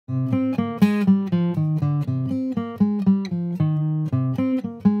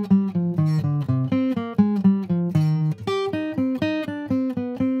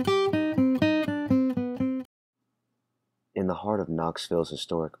Knoxville's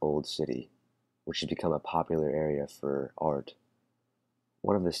historic Old City, which has become a popular area for art.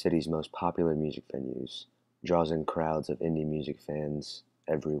 One of the city's most popular music venues, draws in crowds of indie music fans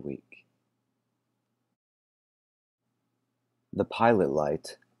every week. The Pilot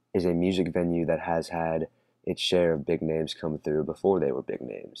Light is a music venue that has had its share of big names come through before they were big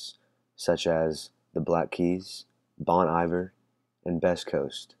names, such as the Black Keys, Bon Iver, and Best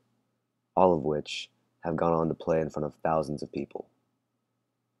Coast, all of which have gone on to play in front of thousands of people.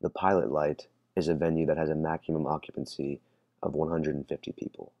 The Pilot Light is a venue that has a maximum occupancy of 150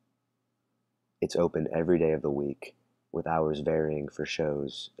 people. It's open every day of the week, with hours varying for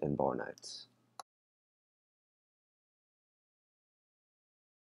shows and bar nights.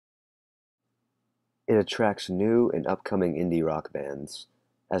 It attracts new and upcoming indie rock bands,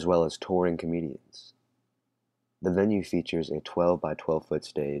 as well as touring comedians. The venue features a 12 by 12-foot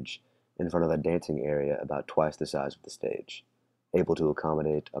stage in front of a dancing area about twice the size of the stage, able to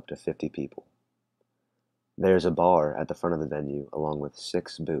accommodate up to 50 people. There is a bar at the front of the venue along with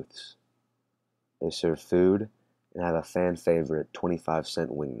 6 booths. They serve food and have a fan favorite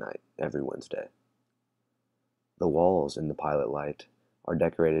 25-cent wing night every Wednesday. The walls in the Pilot Light are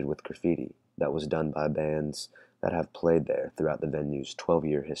decorated with graffiti that was done by bands that have played there throughout the venue's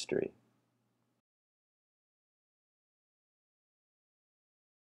 12-year history.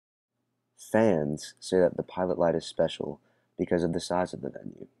 Fans say that the Pilot Light is special because of the size of the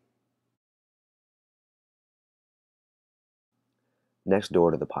venue. Next door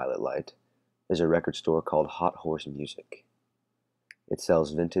to the Pilot Light is a record store called Hot Horse Music. It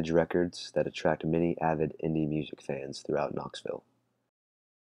sells vintage records that attract many avid indie music fans throughout Knoxville.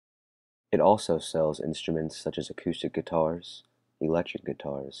 It also sells instruments such as acoustic guitars, electric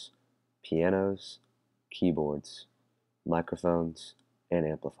guitars, pianos, keyboards, microphones, and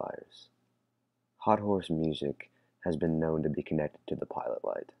amplifiers. Hot Horse Music has been known to be connected to the Pilot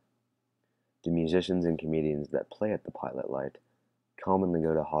Light. The musicians and comedians that play at the Pilot Light commonly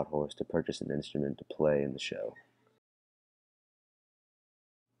go to Hot Horse to purchase an instrument to play in the show.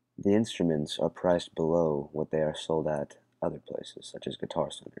 The instruments are priced below what they are sold at other places, such as Guitar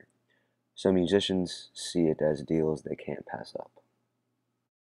Center, so musicians see it as deals they can't pass up.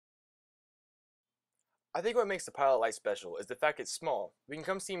 I think what makes the Pilot Light special is the fact it's small. We can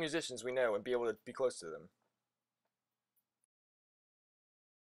come see musicians we know and be able to be close to them.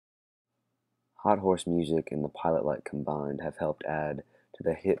 Hot Horse Music and the Pilot Light combined have helped add to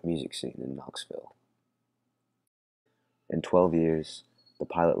the hip music scene in Knoxville. In 12 years, the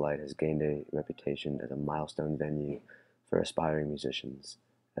Pilot Light has gained a reputation as a milestone venue for aspiring musicians,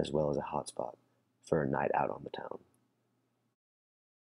 as well as a hotspot for a night out on the town.